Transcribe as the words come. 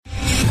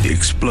The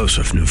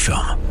explosive new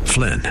film,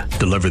 Flynn,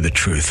 deliver the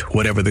truth,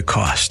 whatever the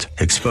cost.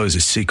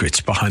 Exposes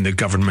secrets behind the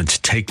government's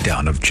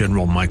takedown of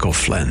General Michael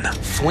Flynn.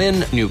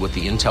 Flynn knew what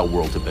the intel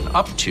world had been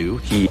up to.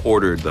 He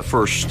ordered the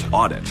first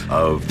audit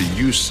of the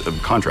use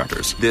of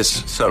contractors.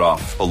 This set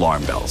off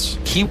alarm bells.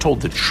 He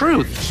told the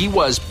truth. He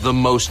was the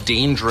most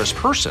dangerous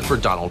person for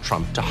Donald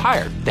Trump to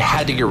hire. They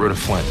had to get rid of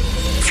Flynn.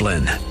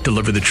 Flynn,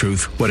 deliver the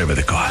truth, whatever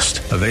the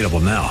cost. Available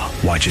now.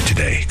 Watch it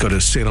today. Go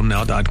to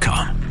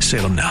salemnow.com.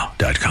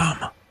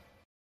 salemnow.com.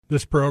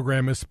 This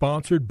program is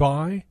sponsored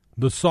by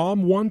the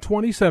Psalm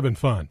 127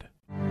 Fund.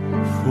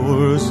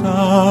 For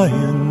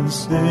Zion's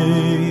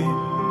sake,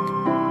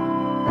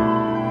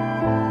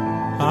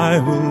 I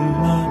will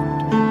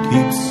not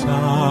keep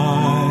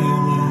silent.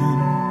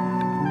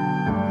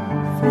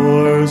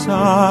 For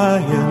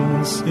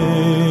Zion's sake,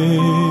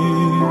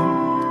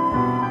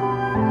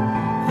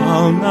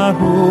 I'll not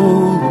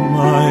hold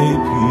my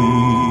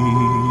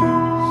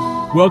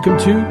peace. Welcome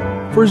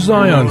to For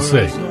Zion's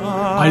Sake.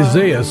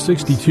 Isaiah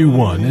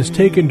 62:1 is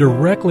taken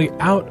directly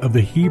out of the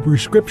Hebrew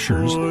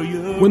Scriptures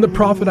when the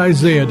prophet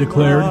Isaiah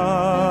declared,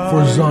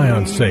 "For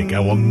Zion's sake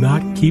I will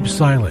not keep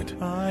silent,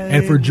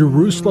 and for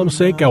Jerusalem's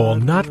sake I will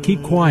not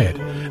keep quiet,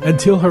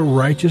 until her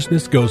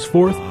righteousness goes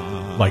forth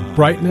like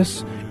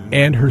brightness,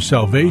 and her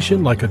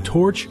salvation like a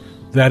torch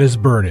that is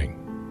burning."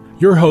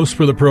 Your hosts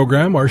for the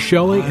program are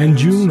Shelley and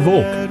June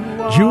Volk,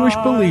 Jewish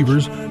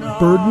believers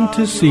burdened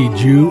to see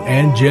Jew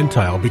and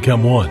Gentile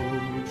become one.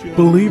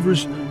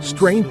 Believers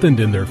strengthened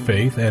in their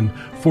faith, and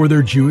for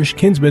their Jewish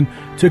kinsmen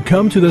to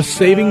come to the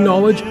saving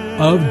knowledge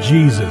of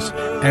Jesus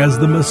as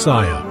the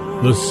Messiah,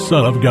 the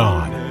Son of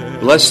God.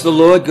 Bless the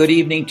Lord. Good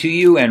evening to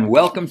you, and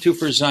welcome to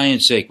For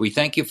Zion's Sake. We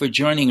thank you for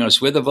joining us.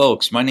 We're the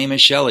Volks. My name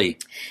is Shelley.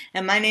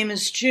 And my name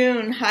is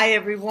June. Hi,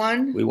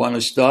 everyone. We want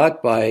to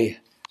start by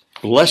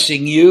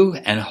blessing you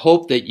and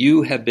hope that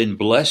you have been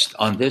blessed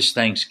on this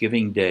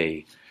Thanksgiving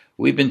Day.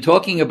 We've been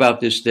talking about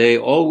this day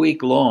all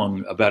week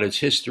long, about its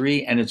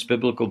history and its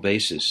biblical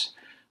basis.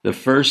 The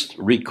first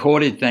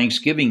recorded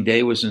Thanksgiving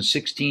Day was in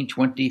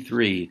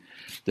 1623.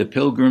 The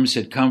Pilgrims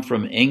had come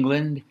from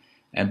England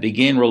and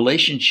began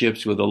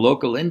relationships with the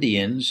local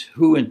Indians,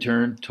 who in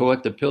turn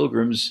taught the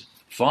Pilgrims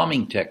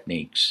farming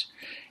techniques.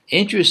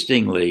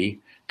 Interestingly,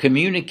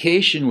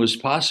 communication was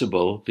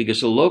possible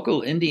because a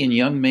local Indian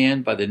young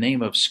man by the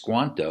name of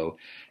Squanto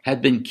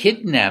had been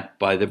kidnapped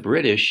by the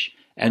British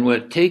and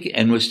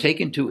was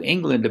taken to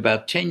England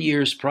about 10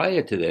 years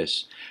prior to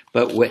this.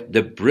 But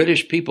the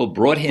British people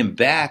brought him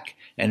back,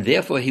 and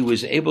therefore he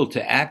was able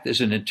to act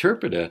as an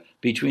interpreter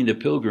between the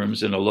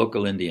Pilgrims and the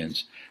local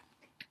Indians.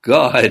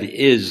 God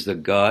is the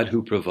God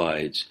who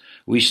provides.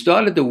 We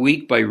started the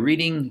week by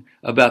reading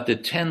about the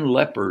 10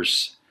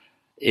 lepers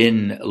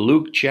in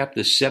Luke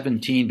chapter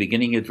 17,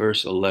 beginning at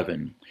verse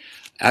 11.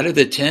 Out of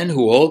the 10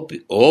 who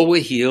all were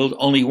healed,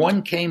 only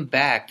one came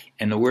back,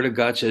 and the Word of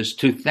God says,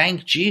 to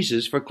thank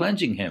Jesus for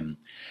cleansing him.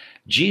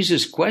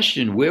 Jesus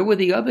questioned, where were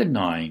the other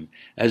 9?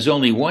 As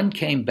only one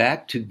came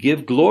back to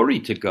give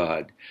glory to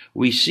God.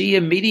 We see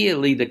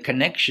immediately the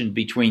connection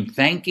between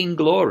thanking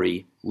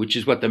glory, which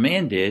is what the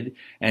man did,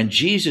 and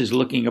Jesus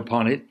looking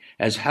upon it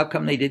as how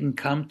come they didn't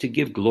come to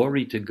give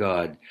glory to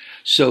God.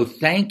 So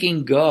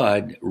thanking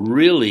God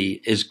really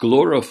is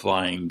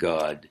glorifying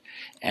God.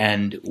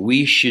 And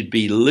we should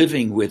be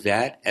living with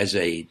that as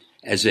a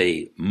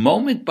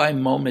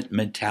moment-by-moment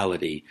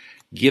mentality,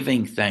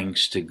 giving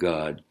thanks to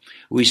God.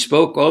 We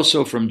spoke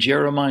also from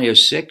Jeremiah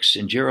 6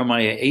 and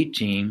Jeremiah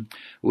 18,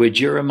 where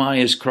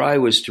Jeremiah's cry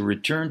was to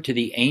return to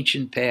the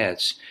ancient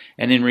paths.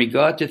 And in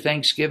regard to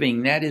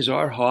Thanksgiving, that is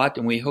our heart,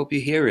 and we hope you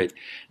hear it,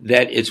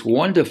 that it's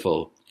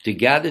wonderful to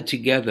gather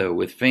together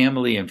with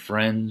family and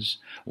friends,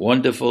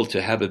 wonderful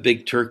to have a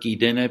big turkey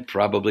dinner.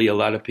 Probably a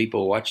lot of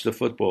people watch the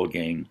football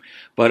game.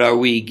 But are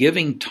we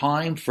giving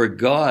time for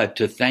God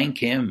to thank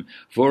Him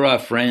for our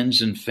friends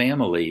and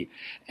family?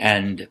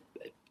 And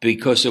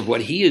because of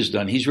what He has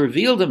done, He's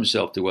revealed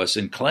Himself to us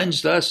and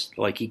cleansed us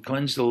like He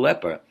cleansed the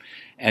leper.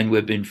 And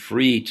we've been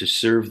free to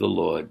serve the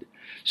Lord.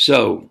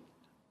 So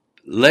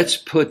let's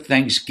put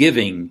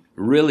Thanksgiving,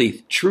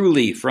 really,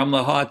 truly, from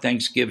the heart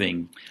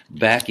Thanksgiving,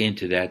 back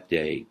into that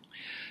day.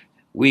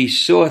 We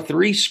saw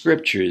 3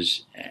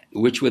 scriptures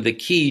which were the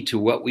key to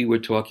what we were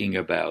talking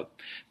about,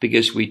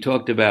 because we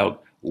talked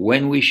about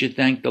when we should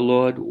thank the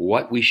Lord,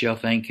 what we shall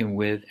thank Him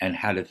with, and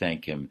how to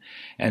thank Him.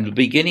 And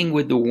beginning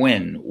with the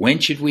when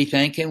should we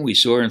thank Him? We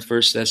saw in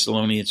 1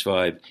 Thessalonians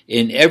 5,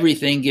 in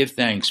everything give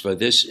thanks, for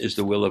this is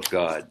the will of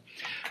God.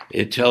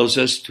 It tells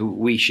us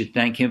we should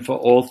thank Him for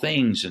all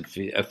things in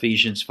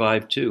Ephesians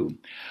 5:2.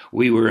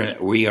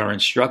 We are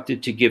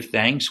instructed to give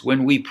thanks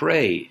when we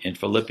pray in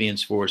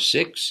Philippians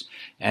 4:6.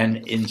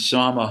 And in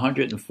Psalm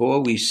 104,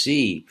 we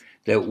see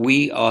that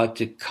we are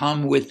to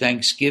come with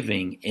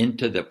thanksgiving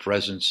into the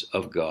presence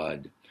of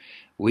God.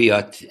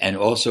 And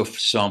also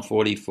Psalm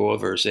 44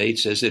 verse 8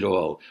 says it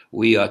all.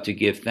 We are to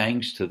give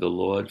thanks to the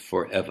Lord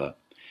forever.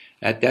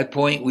 At that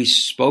point, we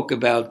spoke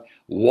about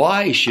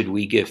why should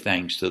we give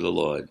thanks to the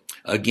Lord.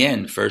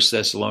 Again, 1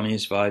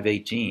 Thessalonians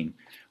 5:18.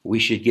 We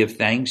should give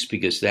thanks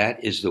because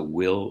that is the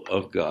will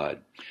of God.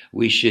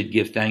 We should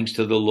give thanks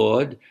to the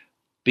Lord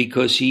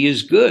because he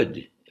is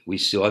good. We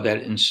saw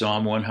that in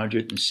Psalm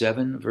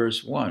 107,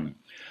 verse 1.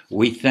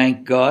 We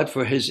thank God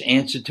for his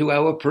answer to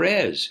our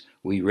prayers.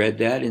 We read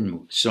that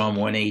in Psalm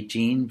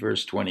 118,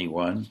 verse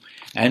 21.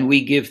 And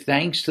we give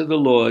thanks to the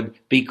Lord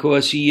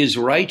because he is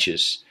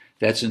righteous.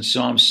 That's in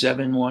Psalm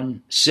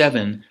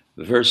 7,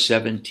 verse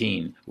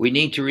 17. We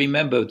need to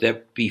remember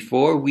that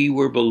before we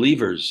were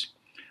believers,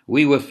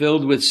 we were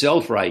filled with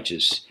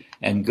self-righteous,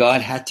 and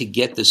God had to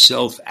get the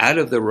self out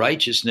of the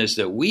righteousness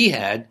that we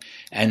had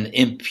and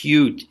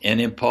impute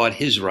and impart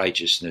his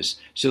righteousness.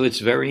 So it's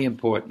very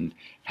important.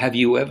 Have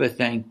you ever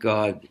thanked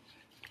God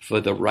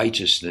for the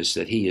righteousness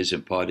that he has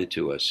imparted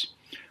to us?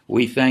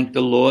 We thank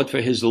the Lord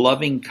for his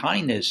loving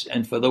kindness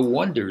and for the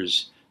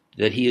wonders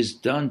that he has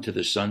done to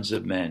the sons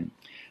of men.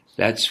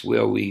 That's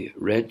where we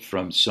read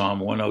from Psalm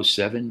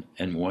 107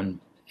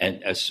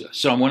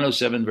 Psalm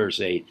 107 verse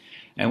 8.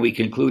 And we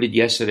concluded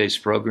yesterday's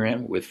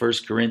program with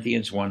 1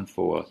 Corinthians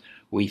 1:4.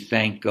 We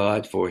thank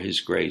God for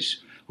his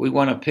grace. We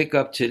want to pick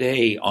up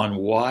today on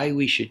why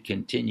we should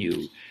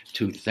continue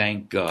to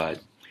thank God.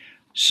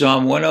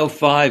 Psalm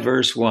 105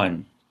 verse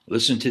 1.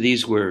 Listen to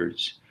these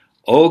words.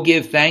 Oh,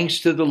 give thanks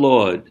to the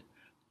Lord.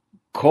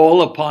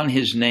 Call upon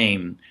his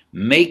name.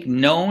 Make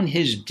known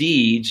his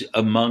deeds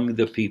among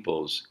the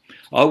peoples.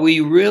 Are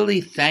we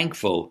really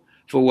thankful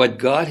for what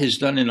God has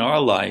done in our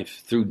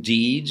life through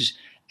deeds?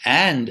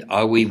 And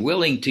are we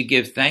willing to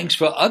give thanks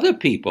for other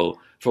people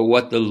for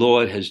what the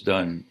Lord has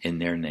done in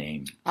their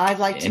name? I'd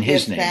like to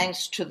give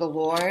thanks to the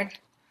Lord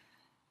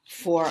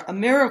for a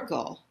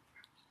miracle.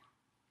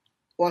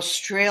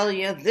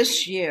 Australia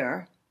this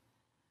year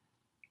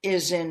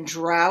is in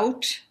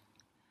drought,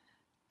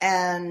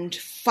 and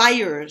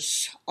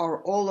fires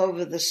are all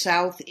over the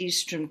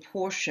southeastern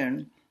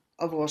portion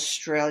of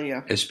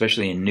Australia.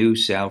 Especially in New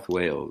South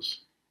Wales.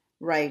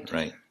 Right.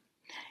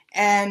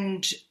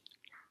 And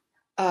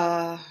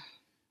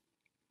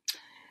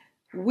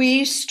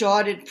we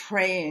started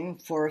praying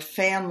for a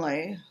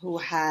family who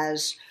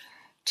has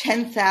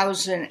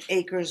 10,000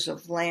 acres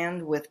of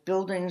land with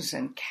buildings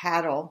and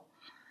cattle.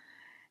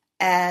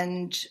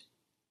 And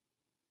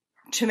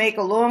to make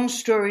a long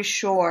story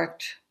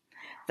short,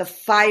 the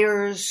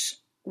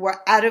fires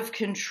were out of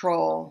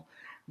control.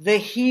 The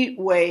heat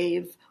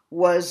wave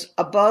was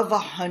above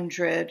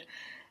 100.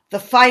 The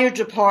fire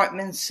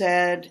department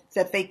said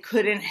that they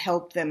couldn't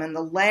help them. In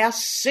the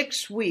last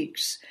 6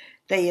 weeks,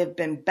 they have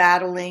been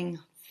battling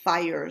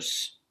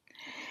fires.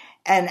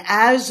 And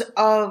as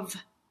of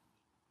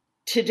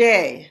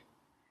today,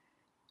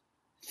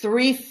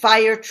 3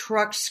 fire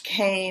trucks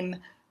came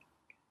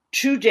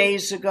 2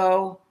 days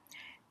ago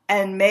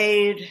and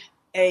made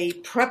a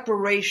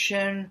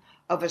preparation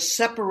of a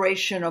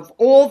separation of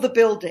all the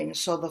buildings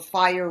so the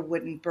fire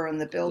wouldn't burn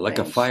the buildings. Like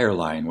a fire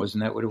line.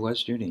 Wasn't that what it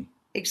was, Judy?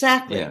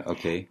 Exactly. Yeah,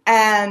 okay.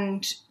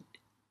 And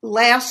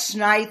last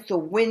night the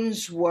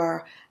winds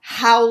were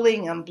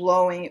howling and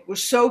blowing. It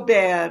was so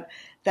bad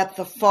that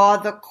the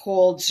father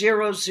called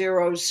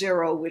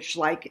 000, which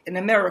like in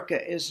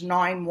America is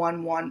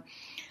 911.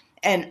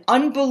 And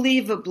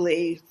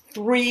unbelievably,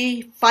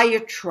 3 fire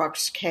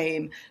trucks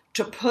came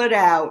to put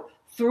out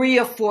 3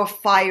 or 4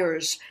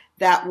 fires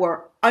that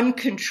were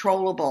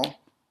uncontrollable.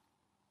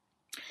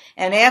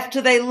 And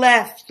after they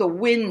left, the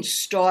wind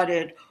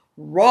started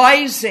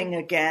rising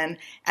again,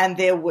 and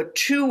there were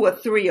 2 or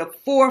 3 or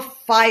 4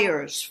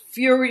 fires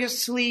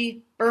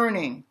furiously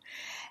burning.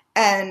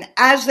 And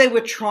as they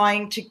were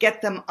trying to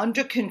get them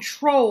under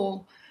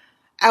control,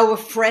 our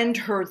friend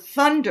heard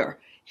thunder.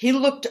 He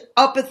looked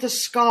up at the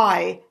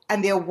sky,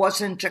 and there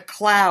wasn't a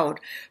cloud,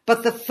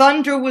 but the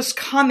thunder was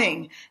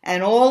coming,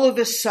 and all of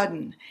a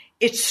sudden,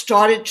 it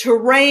started to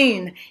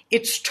rain.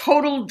 It's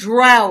total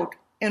drought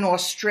in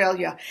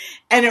Australia.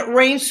 And it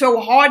rained so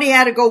hard he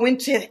had to go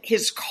into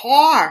his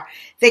car.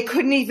 They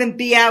couldn't even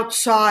be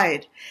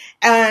outside.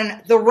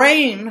 And the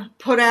rain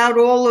put out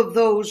all of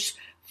those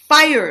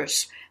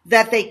fires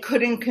that they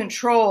couldn't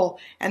control.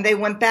 And they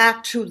went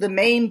back to the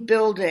main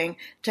building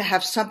to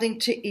have something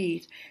to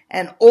eat.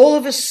 And all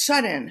of a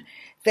sudden,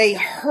 they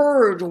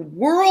heard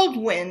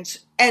whirlwinds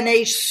and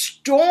a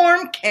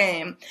storm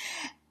came.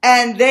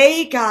 And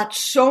they got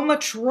so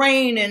much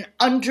rain in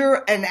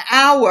under an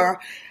hour,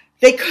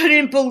 they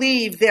couldn't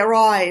believe their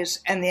eyes.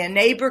 And their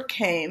neighbor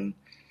came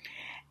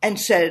and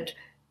said,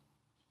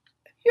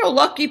 "You're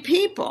lucky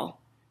people."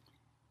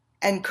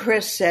 And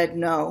Chris said,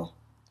 "No.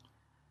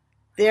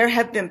 There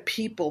have been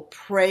people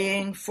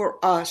praying for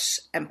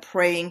us and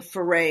praying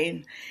for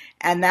rain."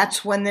 And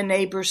that's when the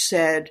neighbor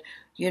said,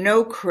 "You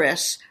know,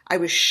 Chris, I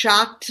was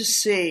shocked to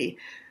see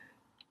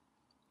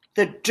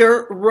the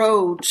dirt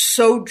road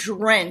so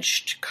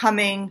drenched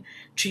coming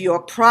to your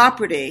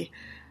property,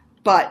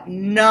 but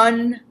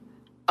none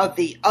of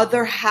the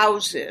other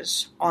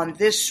houses on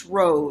this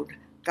road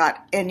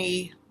got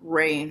any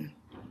rain."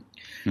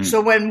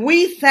 So when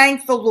we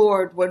thank the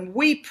Lord, when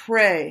we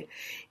pray,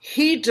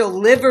 he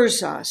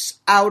delivers us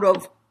out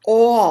of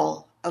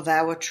all of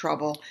our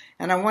trouble.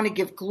 And I want to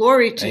give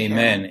glory to him.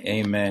 Amen.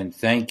 Amen.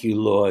 Thank you,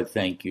 Lord.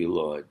 Thank you,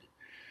 Lord.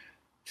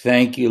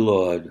 Thank you,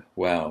 Lord.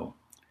 Wow.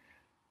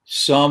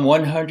 Psalm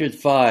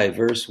 105,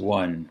 verse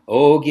 1.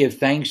 Oh, give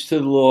thanks to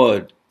the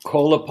Lord.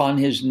 Call upon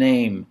his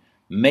name.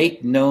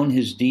 Make known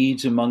his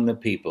deeds among the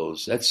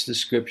peoples. That's the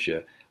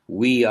scripture.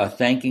 We are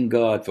thanking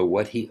God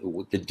for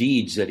the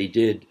deeds that he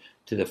did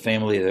to the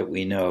family that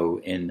we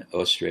know in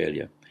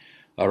Australia.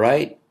 All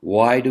right.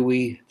 Why do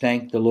we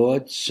thank the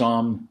Lord?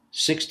 Psalm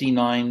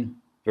 69,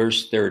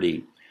 verse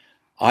 30.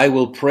 I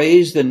will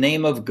praise the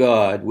name of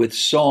God with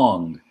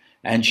song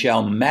and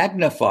shall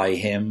magnify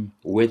him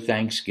with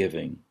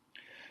thanksgiving.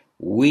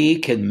 We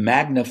can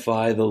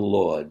magnify the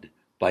Lord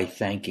by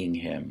thanking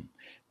him.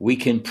 We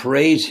can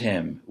praise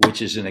him,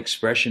 which is an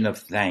expression of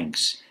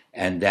thanks,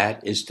 and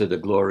that is to the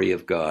glory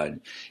of God.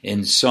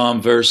 In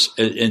Psalm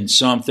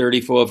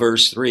 34,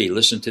 verse 3,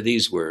 listen to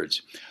these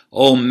words.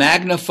 Oh,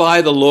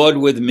 magnify the Lord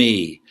with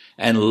me,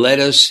 and let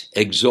us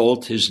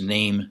exalt his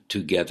name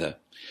together.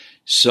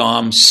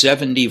 Psalm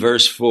 70,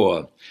 verse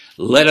 4,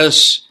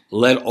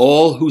 let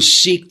all who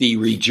seek thee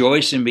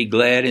rejoice and be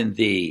glad in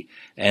thee,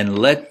 and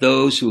let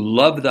those who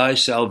love thy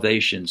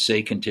salvation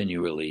say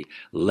continually,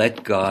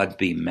 let God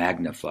be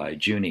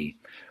magnified. Junie,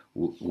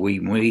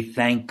 when we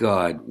thank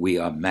God, we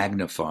are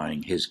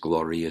magnifying his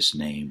glorious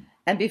name.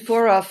 And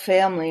before our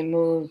family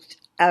moved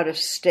out of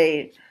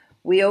state,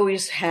 we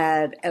always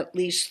had at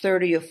least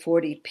 30 or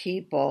 40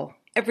 people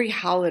every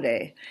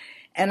holiday.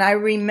 And I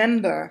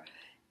remember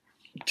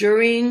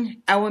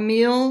during our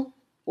meal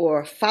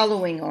or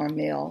following our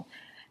meal,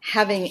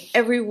 having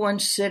everyone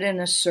sit in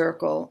a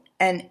circle,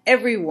 and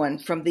everyone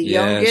from the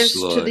youngest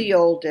to the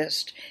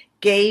oldest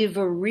gave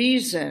a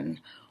reason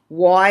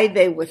why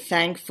they were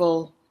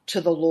thankful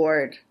to the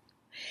Lord.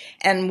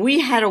 And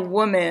we had a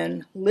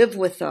woman live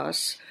with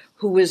us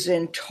who was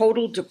in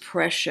total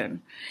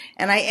depression.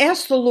 And I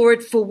asked the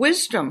Lord for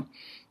wisdom.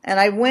 And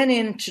I went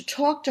in to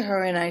talk to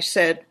her and I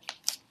said,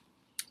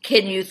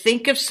 can you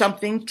think of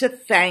something to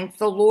thank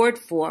the Lord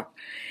for?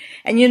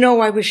 And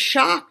I was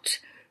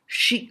shocked.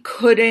 She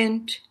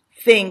couldn't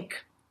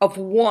think of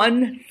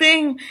one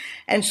thing.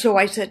 And so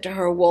I said to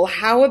her, well,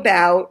 how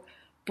about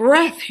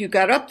breath? You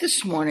got up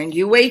this morning.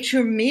 You ate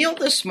your meal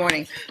this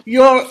morning.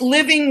 You're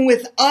living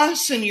with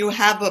us and you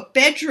have a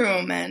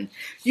bedroom and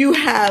you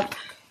have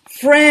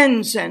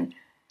friends. And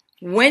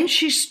when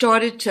she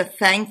started to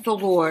thank the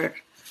Lord,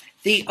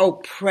 the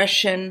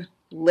oppression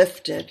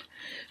lifted.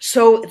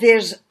 So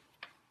there's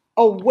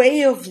a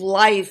way of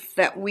life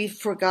that we've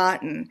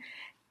forgotten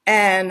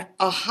and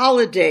a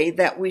holiday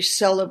that we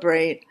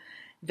celebrate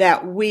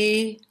that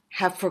we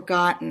have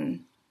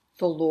forgotten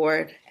the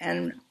Lord.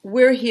 And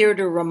we're here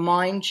to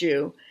remind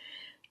you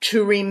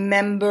to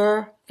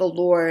remember the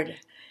Lord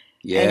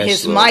and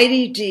his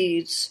mighty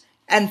deeds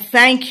and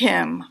thank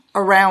him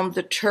around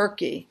the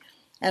turkey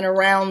and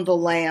around the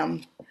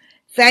lamb.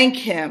 Thank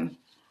him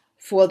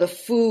for the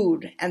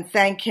food and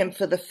thank him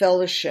for the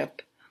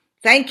fellowship.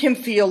 Thank him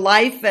for your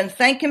life and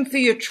thank him for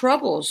your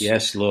troubles.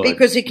 Yes, Lord.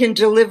 Because he can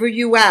deliver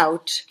you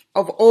out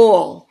of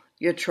all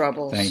your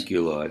troubles. Thank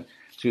you, Lord.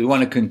 So we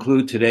want to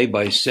conclude today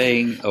by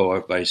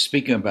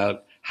speaking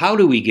about how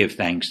do we give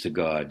thanks to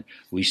God.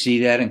 We see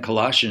that in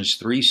Colossians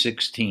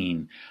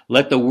 3:16.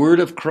 Let the word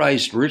of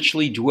Christ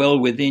richly dwell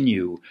within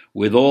you,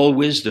 with all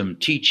wisdom,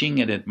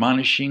 teaching and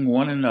admonishing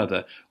one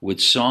another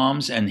with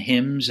psalms and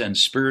hymns and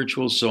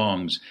spiritual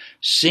songs,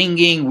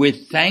 singing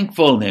with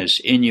thankfulness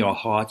in your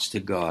hearts to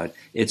God.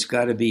 It's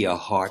got to be a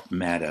heart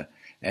matter.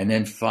 And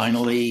then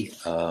finally,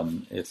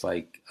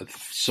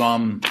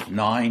 Psalm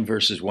 9,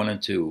 verses 1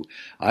 and 2.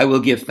 I will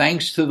give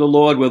thanks to the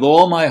Lord with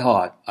all my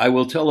heart. I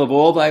will tell of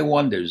all thy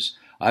wonders.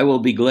 I will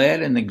be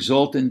glad and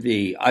exult in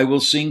thee. I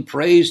will sing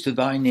praise to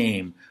thy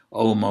name,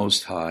 O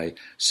Most High.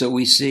 So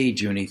we see,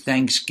 Junie,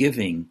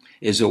 thanksgiving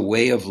is a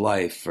way of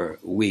life for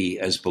we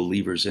as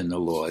believers in the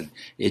Lord.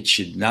 It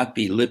should not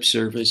be lip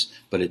service,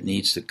 but it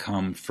needs to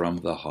come from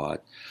the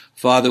heart.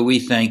 Father, we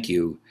thank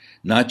you.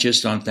 Not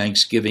just on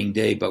Thanksgiving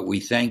Day, but we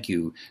thank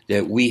you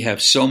that we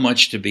have so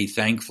much to be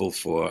thankful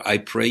for. I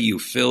pray you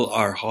fill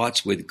our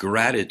hearts with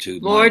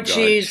gratitude, Lord my God,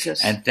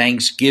 Jesus. And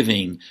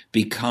thanksgiving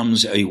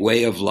becomes a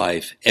way of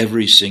life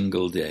every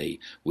single day.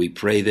 We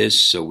pray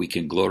this so we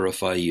can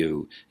glorify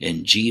you.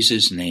 In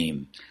Jesus'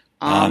 name,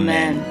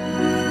 amen.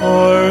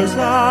 For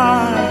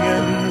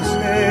Zion's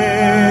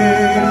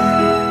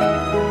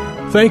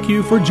sake. Thank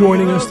you for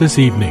joining us this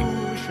evening.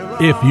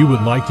 If you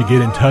would like to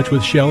get in touch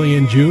with Shelley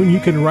and June, you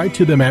can write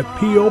to them at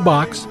P.O.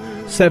 Box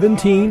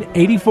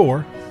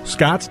 1784,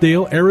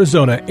 Scottsdale,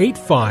 Arizona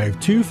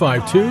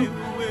 85252.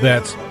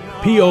 That's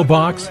P.O.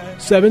 Box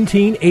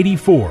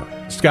 1784,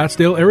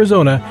 Scottsdale,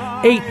 Arizona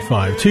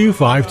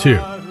 85252.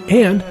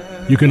 And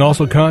you can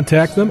also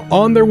contact them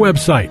on their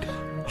website,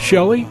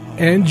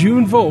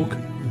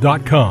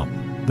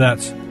 ShelleyandJuneVolk.com.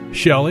 That's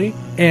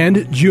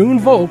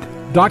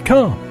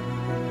ShelleyandJuneVolk.com.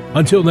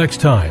 Until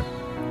next time,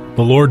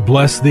 the Lord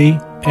bless thee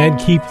and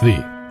keep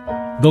thee.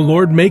 The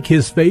Lord make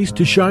his face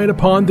to shine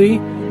upon thee,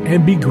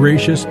 and be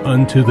gracious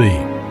unto thee.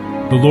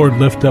 The Lord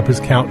lift up his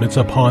countenance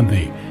upon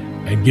thee,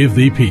 and give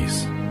thee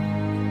peace.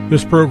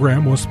 This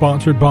program was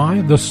sponsored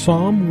by the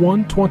Psalm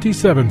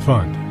 127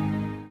 Fund.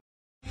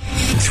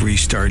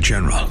 3-star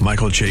General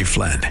Michael J.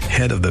 Flynn,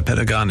 head of the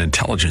Pentagon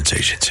Intelligence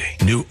Agency,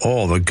 knew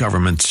all the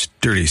government's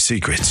dirty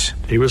secrets.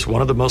 He was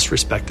one of the most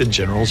respected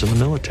generals in the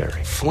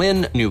military.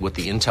 Flynn knew what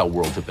the intel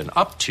world had been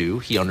up to.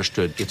 He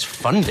understood its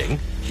funding.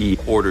 He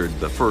ordered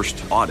the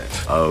first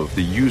audit of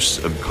the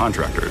use of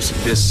contractors.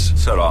 This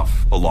set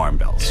off alarm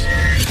bells.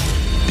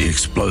 The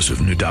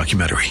explosive new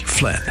documentary,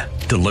 Flynn,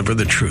 Deliver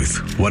the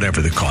Truth, Whatever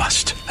the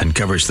Cost,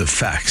 uncovers the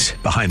facts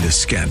behind this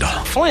scandal.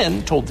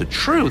 Flynn told the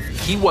truth.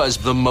 He was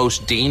the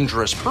most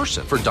dangerous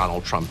person for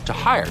Donald Trump to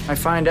hire. I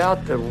find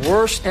out the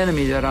worst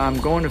enemy that I'm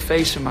going to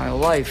face in my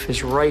life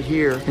is right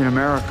here in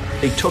America.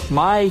 They took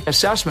my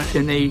assessment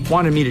and they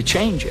wanted me to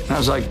change it. And I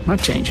was like, I'm not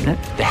changing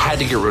it. They had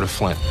to get rid of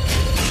Flynn.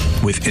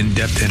 With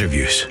in-depth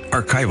interviews,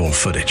 archival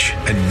footage,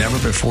 and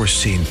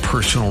never-before-seen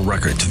personal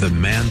records of the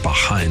man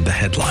behind the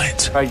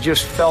headlines. I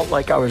just felt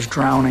like I was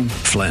drowning.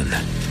 Flynn,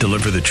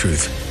 Deliver the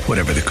Truth,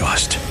 Whatever the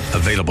Cost.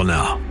 Available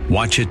now.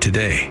 Watch it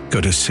today.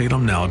 Go to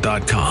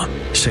salemnow.com.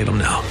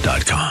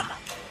 salemnow.com.